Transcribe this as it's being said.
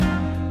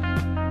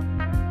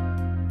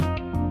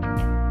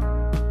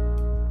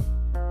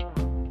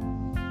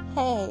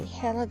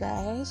Hello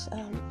guys.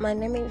 My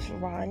name is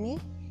Ronnie.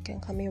 You can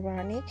call me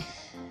Ronnie,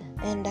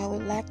 and I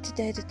would like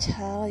today to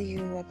tell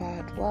you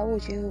about what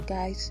would you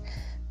guys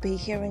be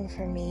hearing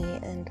from me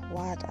and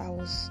what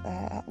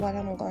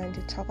I'm going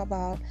to talk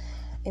about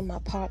in my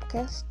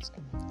podcast.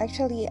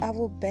 Actually, I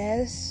will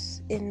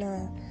base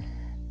in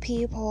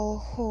people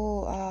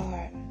who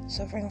are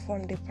suffering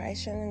from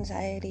depression,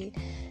 anxiety,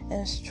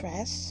 and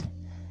stress.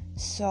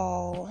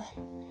 So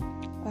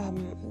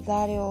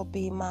that will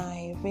be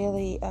my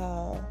really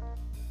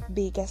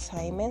big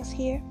assignments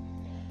here.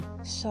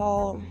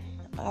 So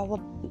I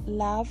would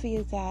love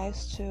you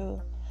guys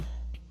to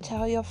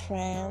tell your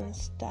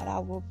friends that I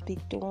will be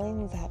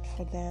doing that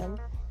for them,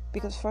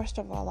 because first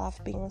of all,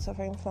 I've been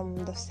suffering from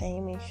the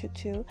same issue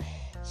too.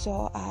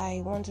 So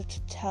I wanted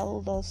to tell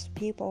those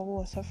people who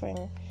are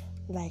suffering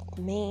like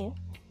me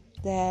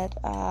that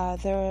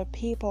there are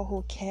people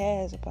who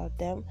cares about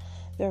them.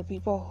 There are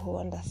people who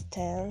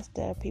understands.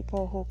 There are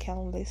people who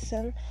can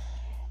listen,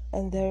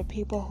 and there are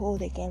people who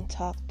they can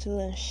talk to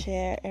and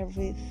share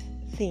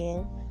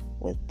everything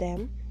with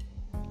them.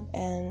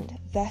 And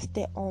that's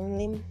the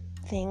only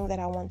thing that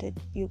I wanted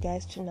you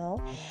guys to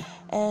know.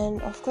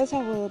 And of course,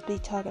 I will be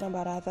talking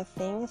about other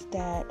things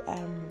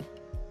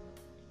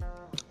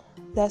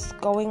that's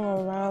going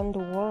around the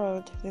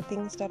world, the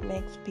things that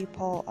makes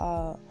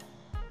people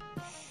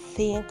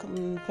think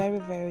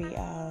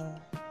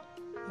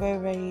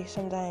very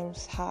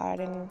sometimes hard,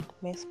 and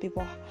makes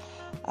people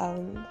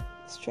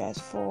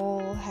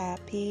stressful,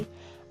 happy.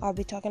 I'll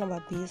be talking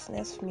about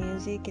business,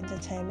 music,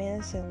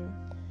 entertainment, and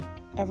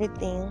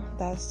everything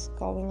that's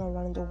going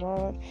around the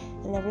world,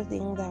 and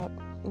everything that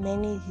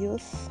many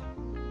youth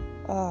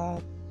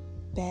are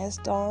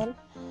based on.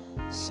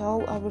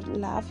 So I would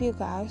love you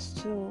guys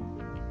to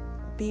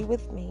be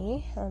with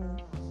me,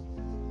 and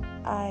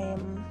I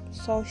am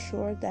so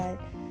sure that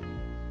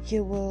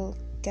you will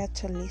get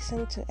to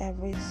listen to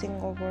every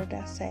single word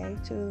I say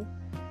to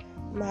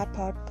my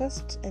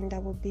podcast, and I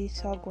would be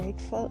so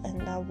grateful.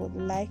 And I would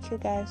like you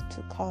guys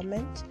to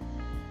comment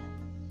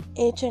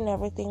each and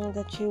everything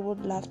that you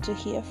would love to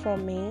hear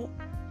from me,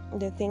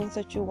 the things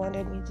that you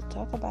wanted me to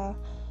talk about.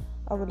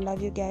 I would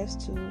love you guys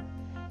to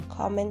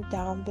comment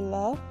down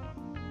below,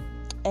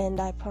 and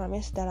I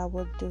promise that I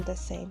will do the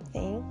same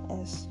thing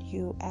as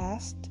you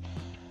asked.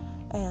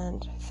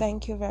 And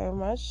thank you very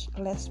much.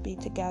 Let's be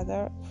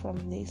together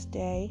from this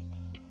day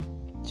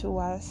to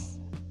us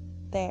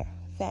there.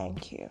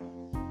 Thank you.